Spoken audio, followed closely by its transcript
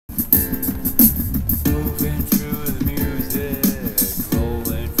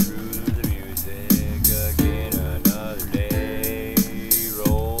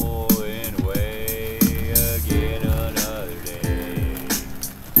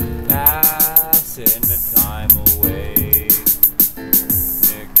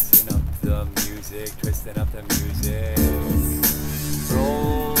twisting up the music,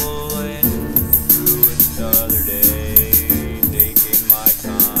 rolling through another day, taking my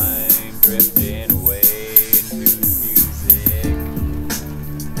time, drifting away into the music,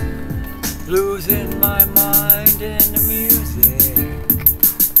 losing my mind in the music.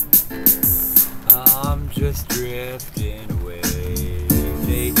 I'm just drifting away,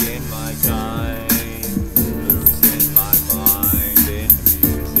 taking my time, losing my mind in the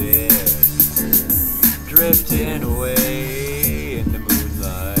music, drifting away in the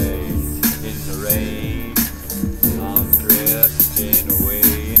moonlight, in the rain. I'm drifting away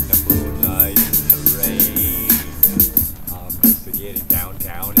in the moonlight, in the rain. I'm just getting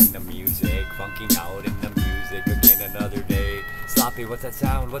downtown in the music, funking out in the music again another day. Sloppy, what's that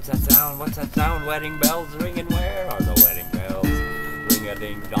sound? What's that sound? What's that sound? Wedding bells ringing, where are the wedding bells? Ring a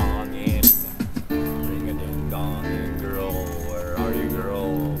ding dong in, ring a ding dong in, girl, where are you,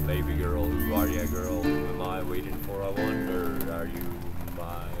 girl? Baby girl, who are you, girl? Who am I waiting for? I wonder, are you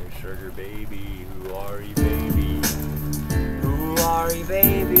my sugar baby? Who are you, baby? Who are you,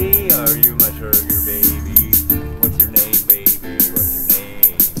 baby? Are you my sugar baby? What's your name, baby? What's your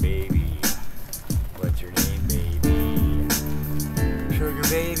name, baby? What's your name, baby? Sugar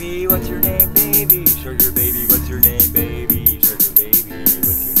baby, what's your name, baby? Sugar baby, what's your name, baby? Sugar baby,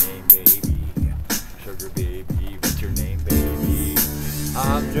 what's your name, baby? Sugar baby, what's your name, baby?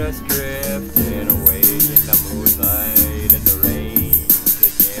 I'm just drifting away in the moonlight, in the rain,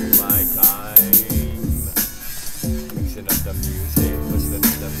 taking my time, mixing up the music, listening to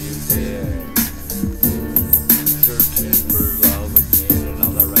the music, searching for love again and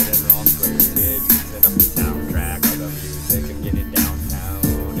all the right and wrong places, mixing up the soundtrack of the music and getting downtown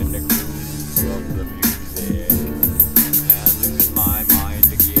in the groove of the music, and losing my mind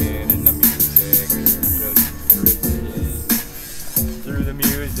again in the music, just drifting through the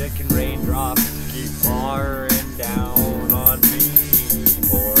music, and raindrops keep pouring down on me,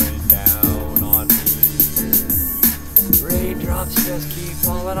 pouring down on me. Raindrops just keep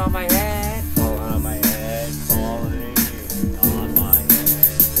falling on my head, falling on my head, falling on my head.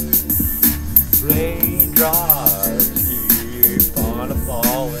 Raindrops keep on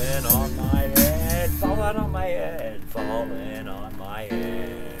falling on my head, falling on my head, falling on my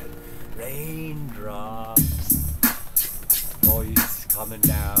head. Raindrops, noise coming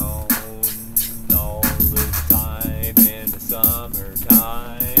down all this time in the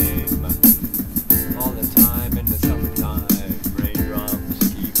summertime, all the time in the summertime. Raindrops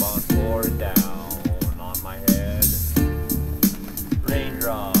keep on pouring down on my head.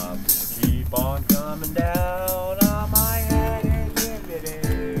 Raindrops keep on coming down on my head.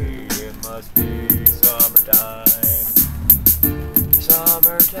 It must be summertime,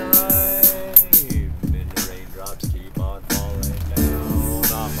 summertime, and the raindrops keep on falling down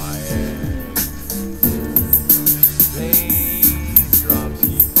on my head. Raindrops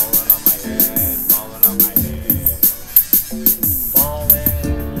keep falling on my head, falling on my head,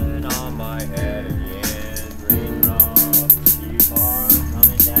 falling on my head again. Raindrops keep on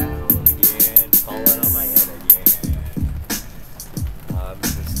coming down again, falling on my head again. I'm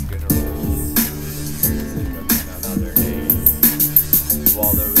just gonna roll through the music again another day,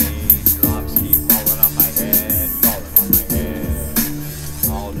 while the raindrops keep falling on my head, falling on my head.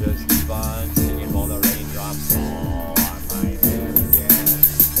 I'll just keep on singing while the raindrops fall on my head again.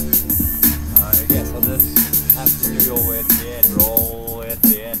 I guess I'll just have to deal with it, roll with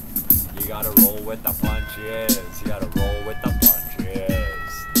it. You gotta roll with the punches, you gotta roll with the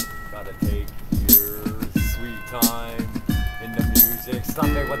punches. Gotta take your sweet time in the music. Stop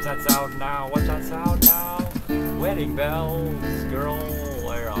it, what's that sound now? What's that sound now? Wedding bells, girl,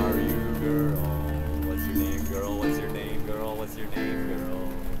 where are you, girl? What's your name, girl? What's your name, girl? What's your name,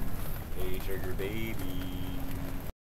 girl? Hey, sugar baby.